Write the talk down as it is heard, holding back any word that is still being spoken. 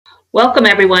Welcome,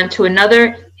 everyone, to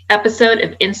another episode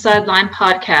of Inside Lyme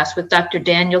Podcast with Dr.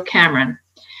 Daniel Cameron.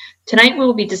 Tonight, we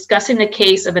will be discussing the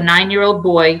case of a 9-year-old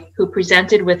boy who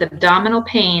presented with abdominal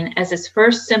pain as his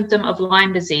first symptom of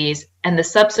Lyme disease and the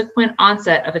subsequent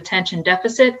onset of attention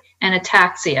deficit and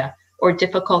ataxia, or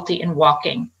difficulty in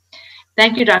walking.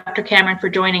 Thank you, Dr. Cameron, for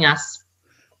joining us.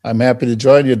 I'm happy to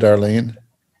join you, Darlene.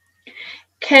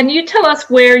 Can you tell us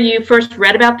where you first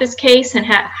read about this case and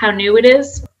how new it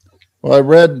is? Well, I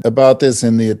read about this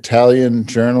in the Italian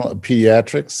Journal of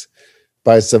Pediatrics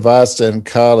by Savasta and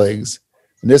colleagues.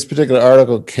 And this particular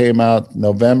article came out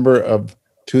November of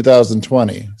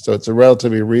 2020, so it's a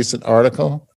relatively recent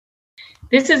article.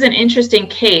 This is an interesting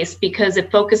case because it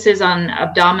focuses on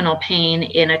abdominal pain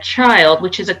in a child,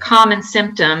 which is a common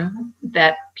symptom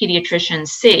that pediatricians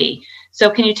see.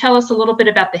 So can you tell us a little bit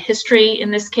about the history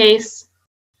in this case?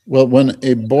 Well, when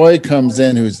a boy comes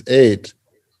in who's 8,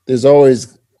 there's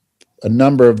always a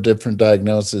number of different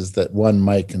diagnoses that one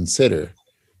might consider.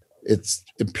 It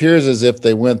appears as if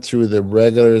they went through the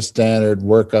regular standard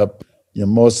workup.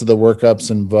 Most of the workups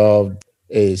involved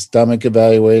a stomach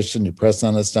evaluation. You press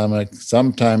on the stomach.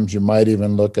 Sometimes you might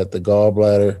even look at the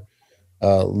gallbladder,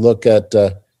 look at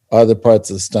other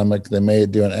parts of the stomach. They may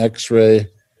do an x-ray,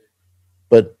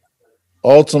 but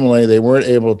ultimately they weren't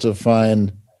able to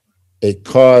find a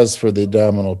cause for the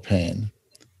abdominal pain.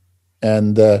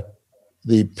 And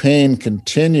the pain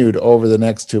continued over the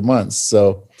next 2 months.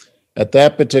 So at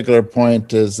that particular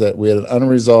point is that we had an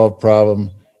unresolved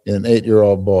problem in an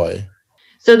 8-year-old boy.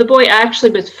 So the boy actually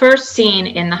was first seen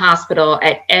in the hospital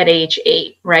at age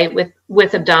 8, right,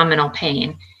 with abdominal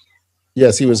pain.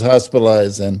 Yes, he was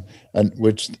hospitalized and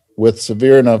which with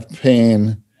severe enough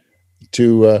pain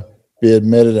to be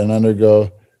admitted and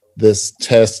undergo this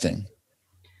testing.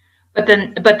 But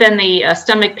then the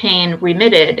stomach pain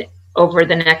remitted over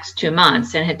the next 2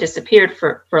 months and had disappeared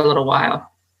for a little while.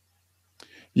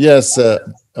 Yes,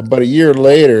 about a year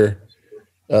later,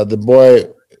 the boy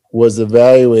was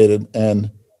evaluated,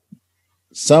 and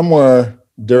somewhere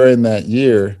during that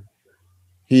year,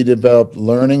 he developed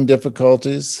learning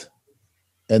difficulties,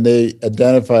 and they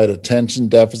identified attention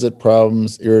deficit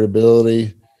problems,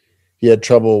 irritability. He had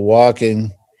trouble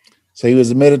walking. So he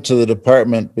was admitted to the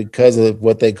department because of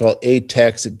what they call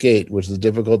ataxic gait, which is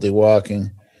difficulty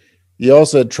walking. He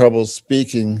also had trouble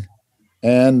speaking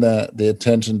and the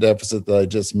attention deficit that I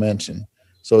just mentioned.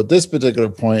 So at this particular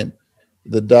point,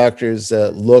 the doctors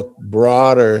looked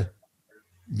broader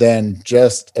than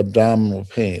just abdominal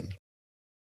pain.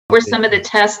 What were some of the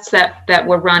tests that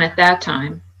were run at that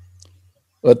time?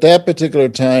 At that particular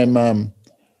time,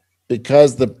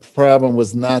 because the problem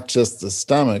was not just the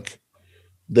stomach,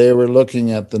 they were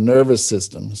looking at the nervous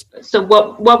systems. So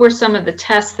what were some of the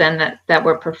tests then that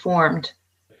were performed?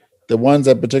 The ones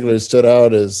that particularly stood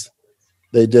out is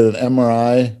they did an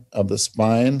MRI of the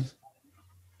spine,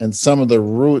 and some of the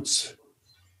roots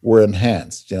were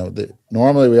enhanced.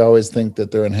 Normally we always think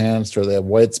that they're enhanced or they have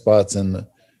white spots in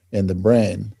the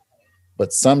brain,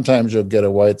 but sometimes you'll get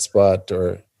a white spot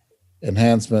or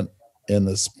enhancement in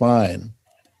the spine.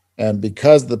 And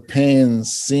because the pain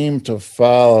seemed to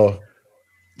follow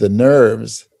the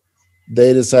nerves,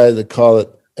 they decided to call it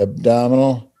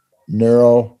abdominal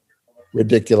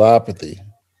neuroradiculopathy.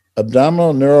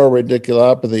 Abdominal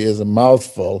neuroradiculopathy is a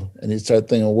mouthful, and you start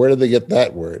thinking, where did they get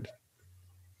that word?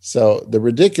 So the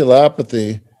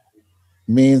radiculopathy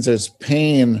means there's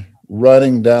pain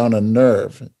running down a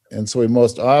nerve. And so we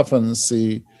most often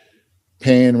see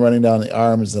pain running down the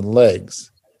arms and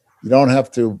legs. You don't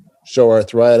have to show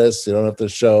arthritis. You don't have to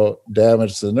show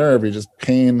damage to the nerve. You just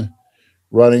pain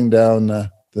running down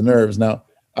the nerves. Now,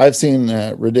 I've seen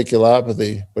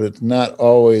radiculopathy, but it's not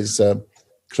always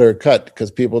clear cut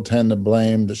because people tend to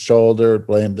blame the shoulder,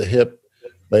 blame the hip,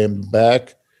 blame the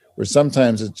back, where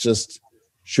sometimes it's just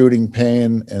shooting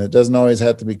pain and it doesn't always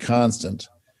have to be constant.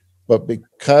 But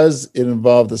because it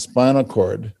involved the spinal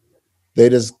cord, they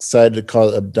decided to call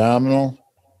it abdominal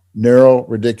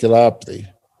neuroradiculopathy.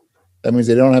 That means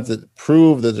they don't have to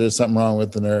prove that there's something wrong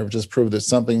with the nerve, just prove there's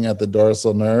something at the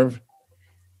dorsal nerve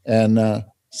and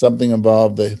something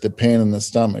involved the pain in the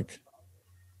stomach.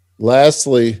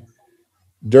 Lastly,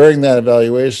 during that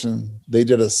evaluation, they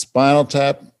did a spinal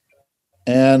tap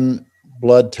and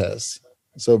blood tests.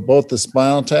 So both the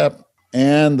spinal tap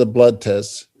and the blood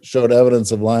tests showed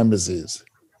evidence of Lyme disease.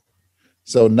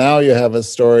 So now you have a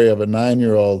story of a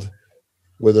 9-year-old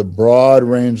with a broad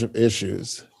range of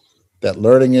issues, that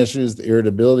learning issues, the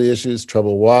irritability issues,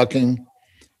 trouble walking,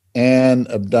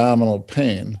 and abdominal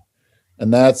pain.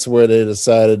 And that's where they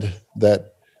decided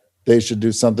that they should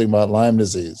do something about Lyme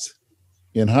disease.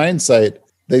 In hindsight,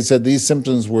 they said these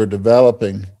symptoms were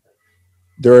developing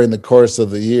during the course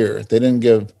of the year. They didn't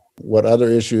give what other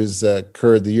issues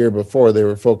occurred the year before. They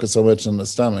were focused so much on the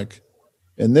stomach.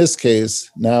 In this case,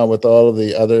 now with all of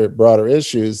the other broader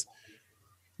issues,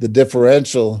 the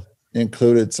differential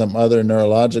included some other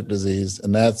neurologic disease,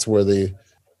 and that's where the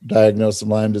diagnosis of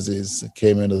Lyme disease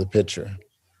came into the picture.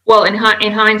 Well, in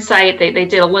hindsight, they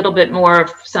did a little bit more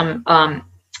of some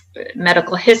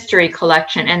medical history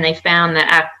collection, and they found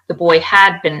that the boy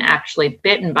had been actually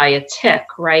bitten by a tick,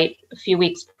 right, a few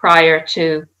weeks prior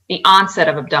to the onset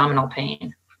of abdominal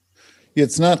pain.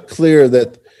 It's not clear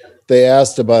that they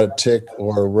asked about a tick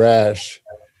or a rash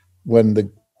when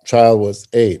the child was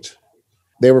 8.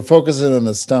 They were focusing on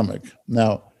the stomach.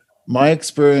 Now, my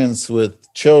experience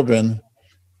with children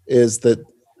is that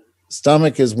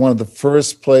stomach is one of the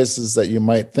first places that you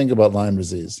might think about Lyme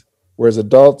disease. Whereas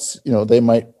adults, they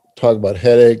might talk about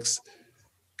headaches,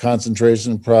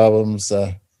 concentration problems,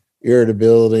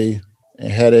 irritability,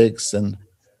 and headaches,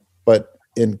 but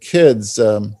in kids,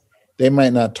 they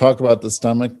might not talk about the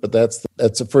stomach, but that's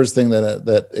the first thing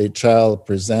that a child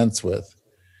presents with.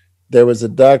 There was a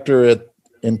doctor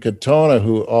in Katona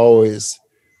who always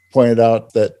pointed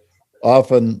out that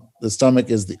often the stomach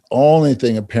is the only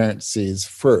thing a parent sees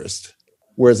first,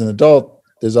 whereas an adult,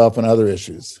 there's often other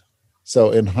issues.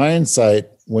 So in hindsight,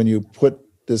 when you put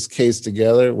this case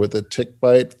together with a tick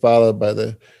bite followed by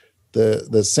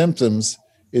the symptoms,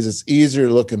 it's easier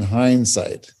to look in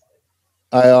hindsight.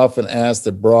 I often ask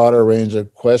the broader range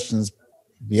of questions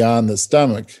beyond the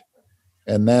stomach,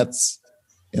 and that's,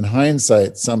 in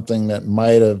hindsight, something that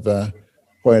might have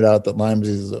pointed out that Lyme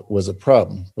disease was a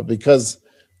problem. But because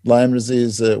Lyme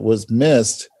disease was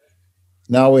missed,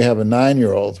 now we have a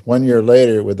 9-year-old, 1 year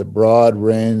later, with a broad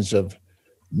range of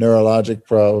neurologic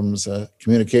problems,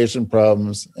 communication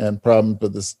problems, and problems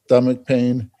with the stomach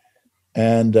pain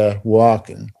and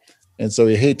walking. And so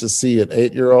you hate to see an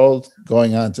 8-year-old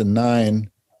going on to 9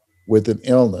 with an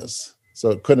illness. So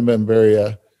it couldn't have been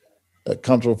very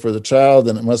comfortable for the child,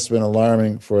 and it must have been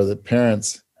alarming for the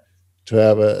parents to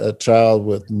have a child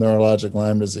with neurologic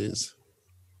Lyme disease.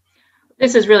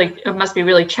 It must be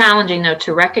really challenging, though,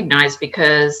 to recognize,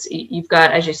 because you've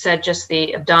got, as you said, just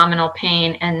the abdominal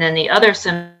pain, and then the other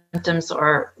symptoms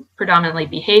are predominantly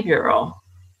behavioral.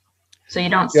 So you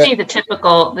don't see the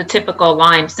typical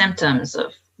Lyme symptoms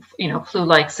of,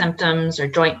 flu-like symptoms or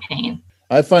joint pain.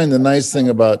 I find the nice thing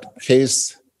about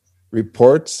case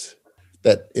reports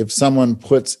that if someone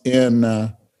puts in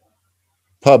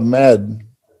PubMed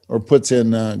or puts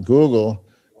in Google,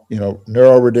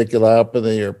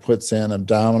 neuroradiculopathy, or puts in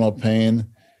abdominal pain,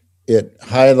 it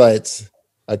highlights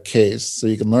a case so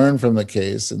you can learn from the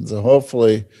case. And so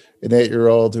hopefully an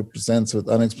 8-year-old who presents with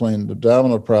unexplained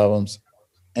abdominal problems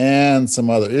and some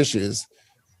other issues,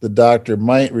 the doctor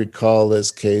might recall this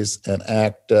case and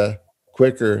act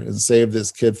quicker and save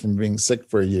this kid from being sick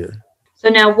for a year. So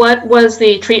now, what was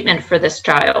the treatment for this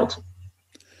child?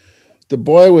 The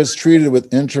boy was treated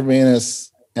with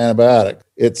intravenous antibiotic.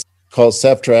 It's called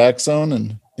ceftriaxone,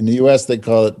 and in the U.S. they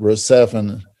call it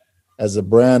Rocephin as a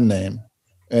brand name.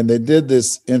 And they did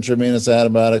this intravenous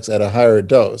antibiotics at a higher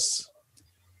dose.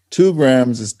 2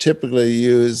 grams is typically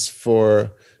used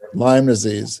for Lyme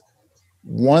disease.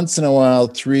 Once in a while,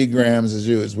 3 grams is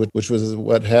used, which was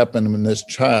what happened in this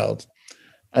child.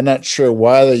 I'm not sure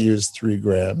why they used 3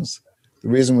 grams. The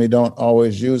reason we don't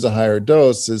always use a higher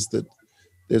dose is that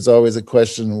there's always a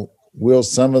question, will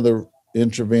some of the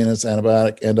intravenous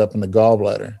antibiotic end up in the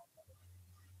gallbladder?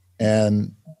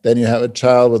 And then you have a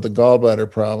child with a gallbladder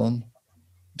problem.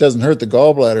 It doesn't hurt the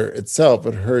gallbladder itself.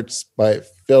 It hurts by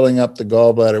filling up the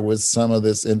gallbladder with some of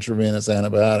this intravenous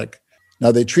antibiotic.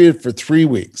 Now, they treat it for 3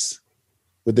 weeks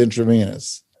with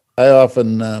intravenous. I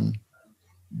often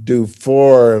do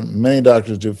 4, many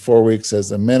doctors do 4 weeks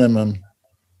as a minimum.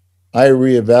 I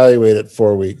reevaluate at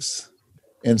 4 weeks.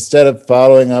 Instead of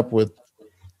following up with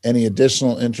any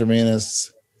additional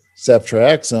intravenous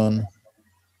ceftriaxone,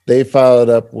 they followed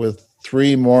up with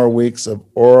 3 more weeks of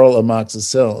oral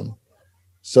amoxicillin.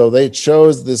 So they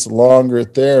chose this longer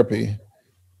therapy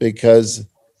because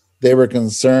they were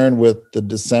concerned with the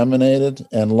disseminated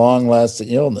and long-lasting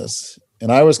illness.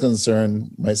 And I was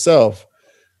concerned myself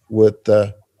with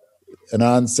an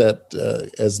onset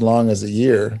as long as a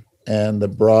year and the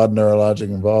broad neurologic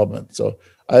involvement. So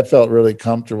I felt really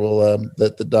comfortable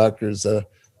that the doctors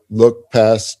looked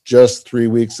past just 3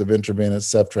 weeks of intravenous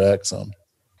ceftriaxone.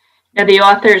 Now, the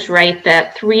authors write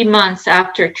that 3 months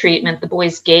after treatment, the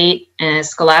boy's gait and his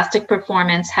scholastic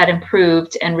performance had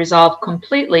improved and resolved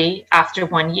completely after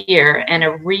 1 year, and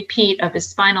a repeat of his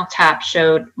spinal tap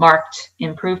showed marked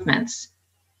improvements.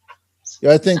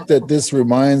 I think that this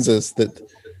reminds us that,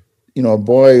 a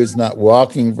boy who's not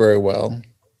walking very well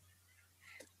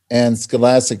And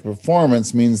scholastic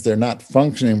performance means they're not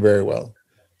functioning very well.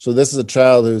 So this is a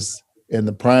child who's in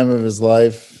the prime of his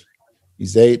life.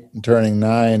 He's 8 and turning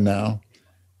 9 now.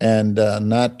 And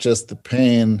not just the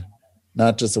pain,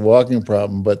 not just a walking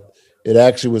problem, but it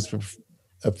actually was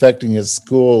affecting his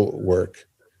school work,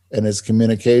 and his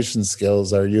communication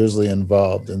skills are usually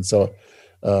involved. And so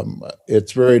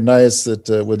it's very nice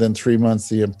that within 3 months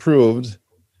he improved,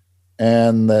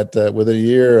 and that within a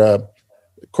year,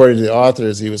 according to the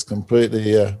authors, he was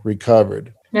completely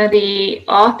recovered. Now, the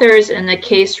authors in the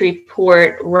case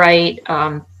report write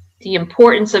the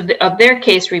importance of their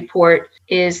case report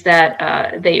is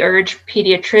that they urge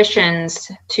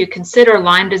pediatricians to consider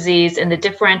Lyme disease in the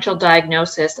differential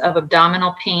diagnosis of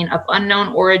abdominal pain of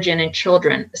unknown origin in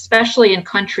children, especially in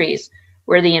countries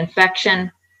where the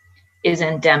infection is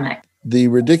endemic. The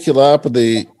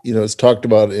radiculopathy, is talked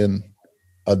about in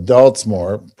adults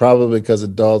more, probably because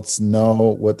adults know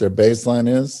what their baseline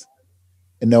is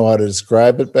and know how to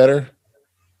describe it better.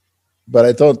 But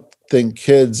I don't think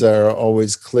kids are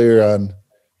always clear on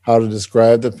how to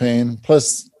describe the pain.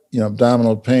 Plus,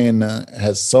 abdominal pain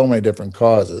has so many different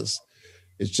causes.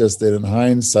 It's just that in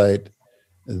hindsight,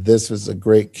 this was a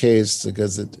great case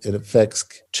because it affects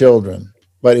children.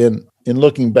 But in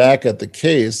looking back at the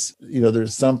case,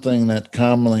 there's something that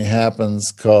commonly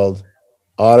happens called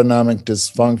autonomic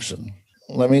dysfunction.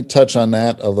 Let me touch on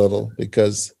that a little,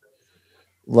 because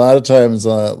a lot of times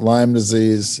Lyme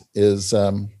disease is,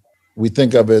 we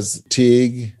think of as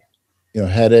fatigue,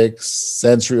 headaches,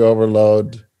 sensory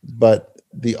overload, but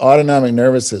the autonomic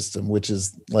nervous system, which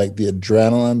is like the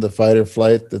adrenaline, the fight or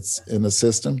flight that's in the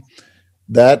system,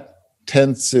 that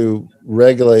tends to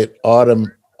regulate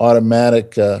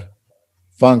automatic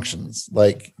functions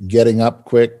like getting up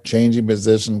quick, changing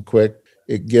position quick.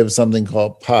 It gives something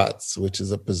called POTS, which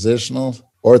is a positional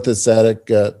orthostatic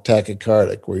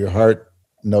tachycardic, where your heart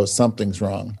knows something's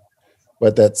wrong.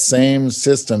 But that same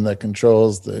system that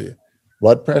controls the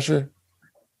blood pressure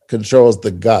controls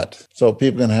the gut. So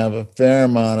people can have a fair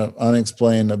amount of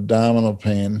unexplained abdominal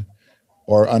pain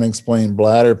or unexplained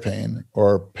bladder pain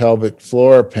or pelvic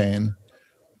floor pain,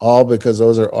 all because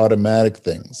those are automatic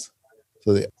things.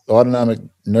 So the autonomic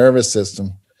nervous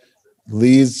system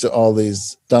leads to all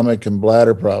these stomach and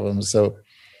bladder problems. So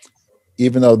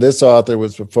even though this author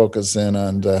was focusing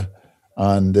on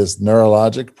this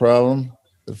neurologic problem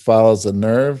that follows a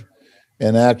nerve,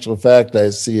 in actual fact, I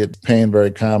see it pain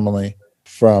very commonly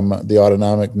from the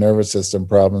autonomic nervous system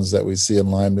problems that we see in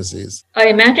Lyme disease. I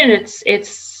imagine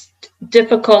it's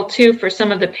difficult too for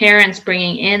some of the parents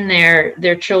bringing in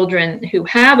their children who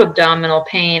have abdominal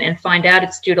pain and find out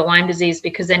it's due to Lyme disease,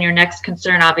 because then your next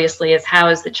concern obviously is, how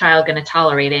is the child going to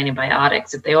tolerate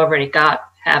antibiotics if they already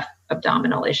have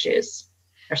abdominal issues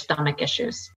or stomach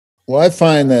issues? Well, I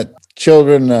find that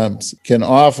children can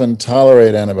often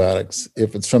tolerate antibiotics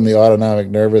if it's from the autonomic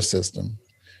nervous system.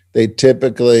 They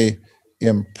typically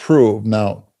improve.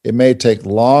 Now, it may take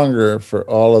longer for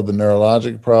all of the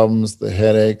neurologic problems, the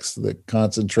headaches, the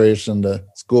concentration, the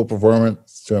school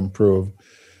performance to improve.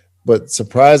 But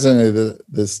surprisingly,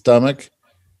 the stomach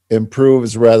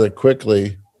improves rather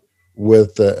quickly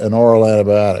with an oral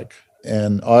antibiotic.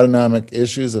 And autonomic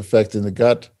issues affecting the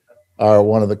gut are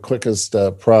one of the quickest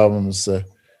problems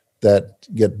that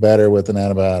get better with an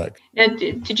antibiotic. And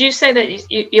did you say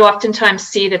that you oftentimes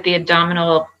see that the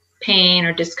abdominal pain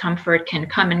or discomfort can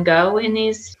come and go in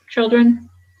these children?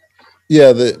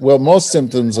 Yeah, most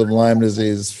symptoms of Lyme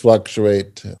disease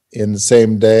fluctuate in the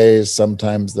same day.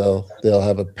 Sometimes they'll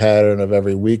have a pattern of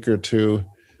every week or two.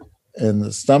 And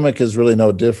the stomach is really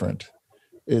no different.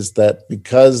 Is that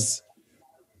because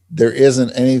there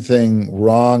isn't anything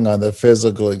wrong on the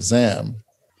physical exam,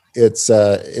 it's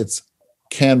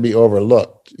can be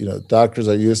overlooked. Doctors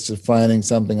are used to finding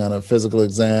something on a physical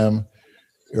exam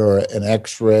or an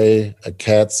X-ray, a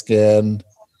CAT scan,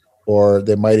 or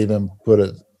they might even put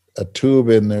a tube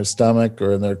in their stomach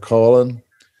or in their colon.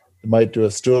 They might do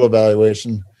a stool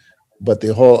evaluation. But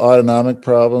the whole autonomic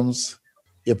problems,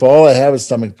 if all I have is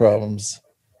stomach problems,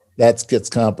 that gets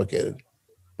complicated.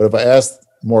 But if I ask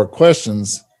more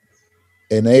questions,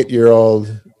 an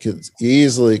 8-year-old can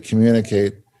easily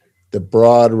communicate the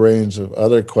broad range of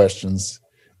other questions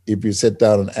if you sit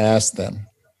down and ask them.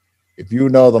 If you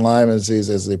know the Lyme disease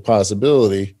is a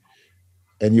possibility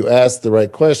and you ask the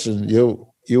right question, you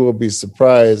will be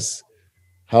surprised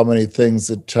how many things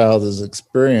the child is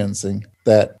experiencing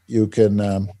that you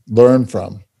can learn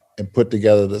from and put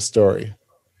together the story.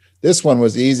 This one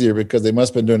was easier because they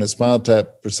must have been doing a spinal tap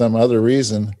for some other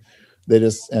reason.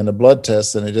 And a blood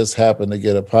test, and they just happened to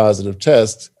get a positive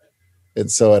test. And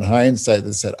so in hindsight,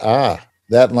 they said,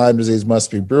 that Lyme disease must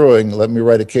be brewing. Let me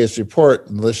write a case report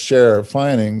and let's share our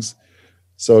findings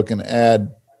so it can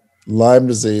add Lyme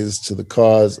disease to the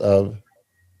cause of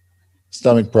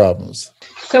stomach problems.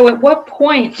 So at what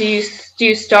point do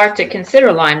you start to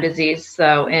consider Lyme disease,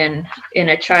 though, in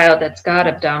a child that's got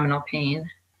abdominal pain?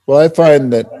 Well, I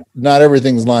find that not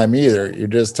everything's Lyme either. You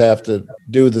just have to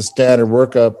do the standard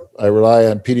workup. I rely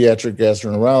on pediatric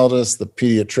gastroenterologists, the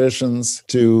pediatricians,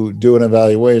 to do an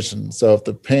evaluation. So if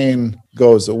the pain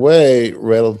goes away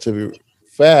relatively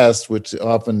fast, which it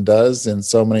often does in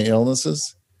so many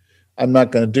illnesses, I'm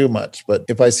not going to do much. But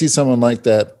if I see someone like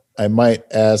that, I might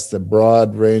ask the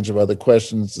broad range of other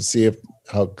questions to see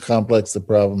how complex the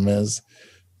problem is.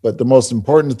 But the most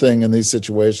important thing in these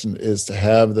situations is to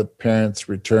have the parents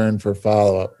return for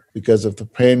follow-up, because if the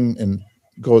pain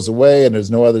goes away and there's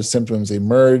no other symptoms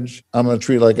emerge, I'm going to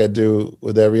treat like I do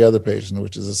with every other patient,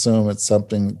 which is assume it's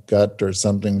something gut or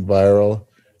something viral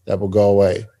that will go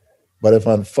away. But if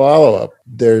on follow-up,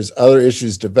 there's other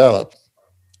issues develop,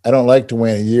 I don't like to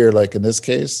wait a year like in this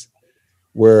case,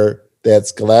 where they had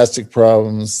scholastic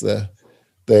problems,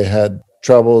 they had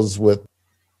troubles with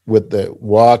the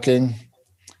walking,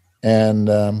 and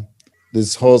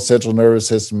this whole central nervous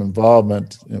system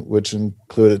involvement, which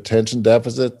included attention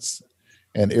deficits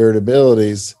and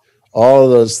irritabilities, all of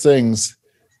those things,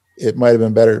 it might have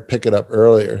been better to pick it up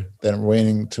earlier than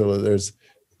waiting until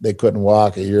they couldn't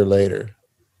walk a year later.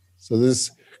 So this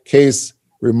case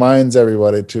reminds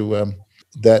everybody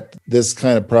that this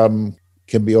kind of problem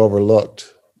can be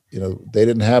overlooked. They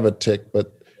didn't have a tick,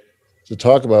 but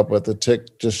the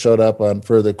tick just showed up on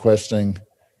further questioning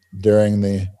during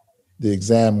the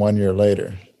exam 1 year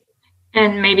later.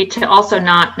 And maybe to also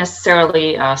not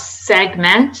necessarily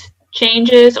segment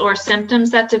changes or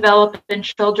symptoms that develop in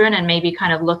children, and maybe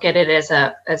kind of look at it as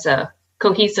a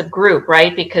cohesive group,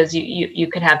 right? Because you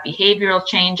could have behavioral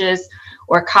changes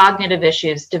or cognitive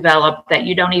issues develop that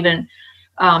you don't even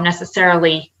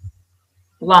necessarily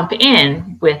lump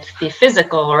in with the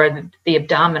physical or the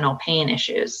abdominal pain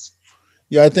issues.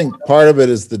 Yeah, I think part of it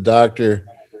is the doctor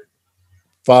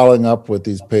following up with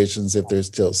these patients if they're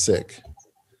still sick.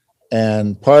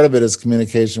 And part of it is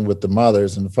communication with the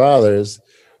mothers and fathers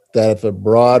that if a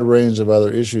broad range of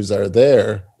other issues are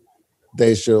there,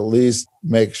 they should at least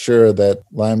make sure that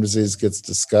Lyme disease gets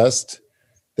discussed.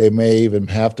 They may even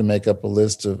have to make up a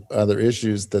list of other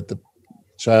issues that the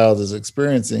child is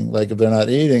experiencing. Like if they're not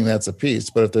eating, that's a piece.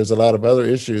 But if there's a lot of other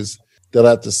issues, they'll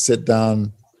have to sit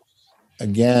down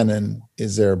again, and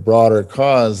is there a broader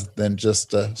cause than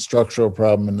just a structural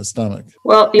problem in the stomach?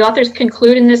 Well, the authors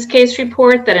conclude in this case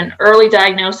report that an early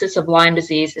diagnosis of Lyme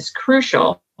disease is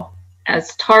crucial,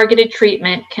 as targeted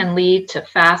treatment can lead to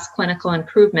fast clinical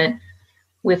improvement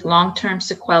with long-term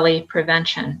sequelae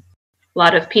prevention. A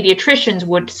lot of pediatricians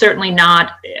would certainly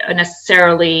not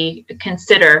necessarily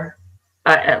consider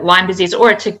Lyme disease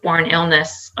or a tick-borne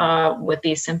illness with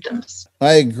these symptoms.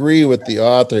 I agree with the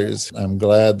authors. I'm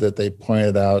glad that they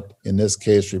pointed out in this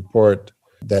case report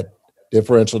that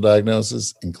differential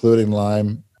diagnosis, including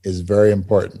Lyme, is very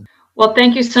important. Well,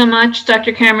 thank you so much,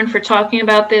 Dr. Cameron, for talking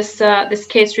about this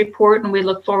case report, and we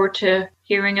look forward to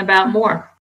hearing about more.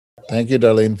 Thank you,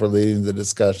 Darlene, for leading the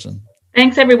discussion.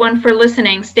 Thanks, everyone, for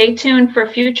listening. Stay tuned for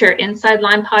future Inside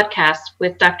Lyme podcasts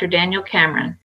with Dr. Daniel Cameron.